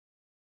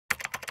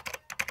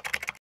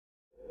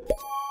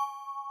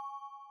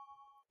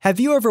Have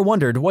you ever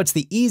wondered what's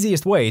the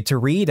easiest way to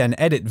read and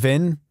edit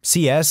VIN,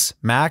 CS,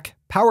 MAC,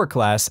 power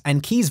class,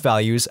 and keys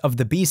values of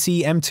the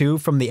BCM2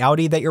 from the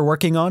Audi that you're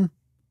working on?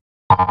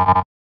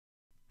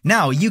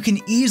 Now you can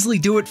easily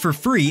do it for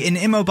free in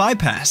Immo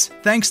Bypass,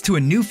 thanks to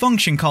a new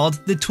function called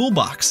the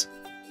Toolbox.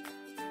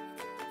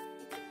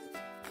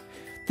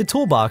 The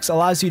Toolbox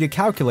allows you to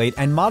calculate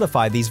and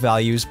modify these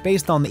values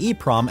based on the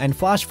EEPROM and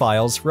flash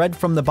files read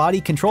from the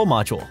body control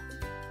module.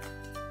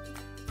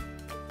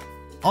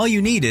 All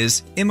you need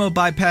is Immo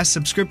Bypass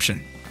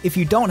subscription. If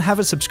you don't have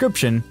a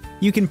subscription,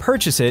 you can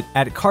purchase it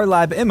at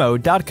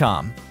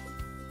CarLabImmo.com.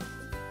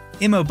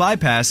 Immo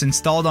Bypass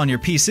installed on your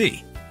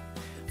PC.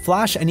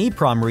 Flash and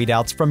EEPROM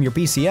readouts from your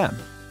BCM.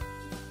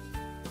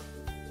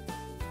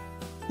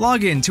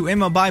 Log in to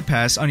Immo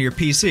Bypass on your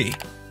PC.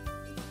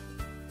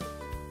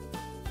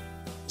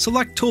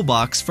 Select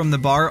Toolbox from the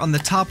bar on the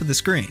top of the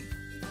screen.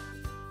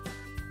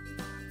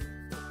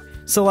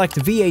 Select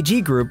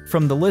VAG group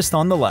from the list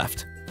on the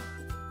left.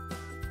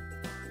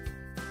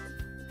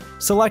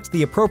 Select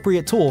the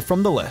appropriate tool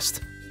from the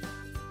list.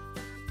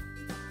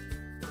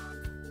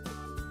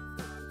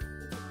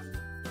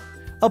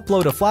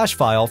 Upload a flash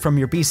file from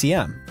your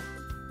BCM.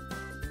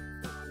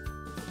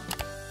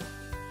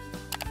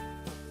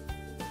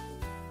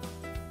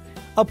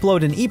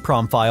 Upload an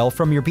EEPROM file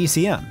from your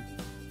BCM.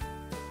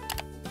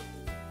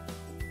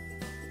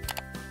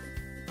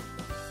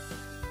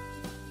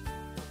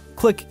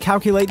 Click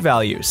Calculate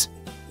Values.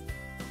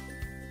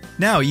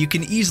 Now you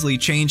can easily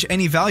change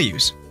any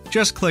values.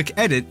 Just click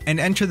Edit and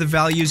enter the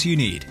values you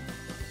need.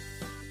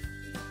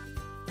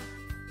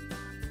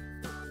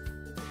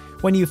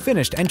 When you've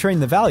finished entering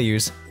the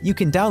values, you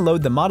can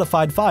download the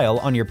modified file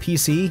on your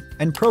PC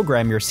and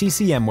program your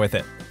CCM with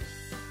it.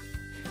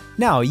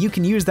 Now you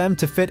can use them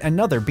to fit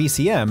another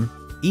BCM,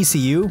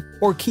 ECU,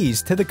 or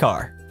keys to the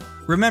car.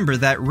 Remember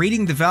that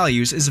reading the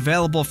values is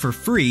available for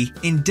free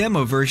in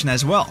demo version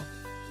as well.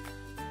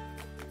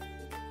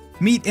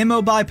 Meet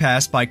Immo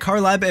Bypass by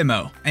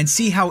CarLabImmo and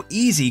see how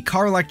easy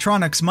car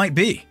electronics might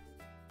be.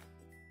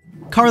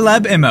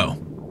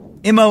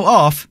 CarLabImmo. Immo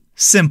off,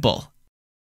 simple.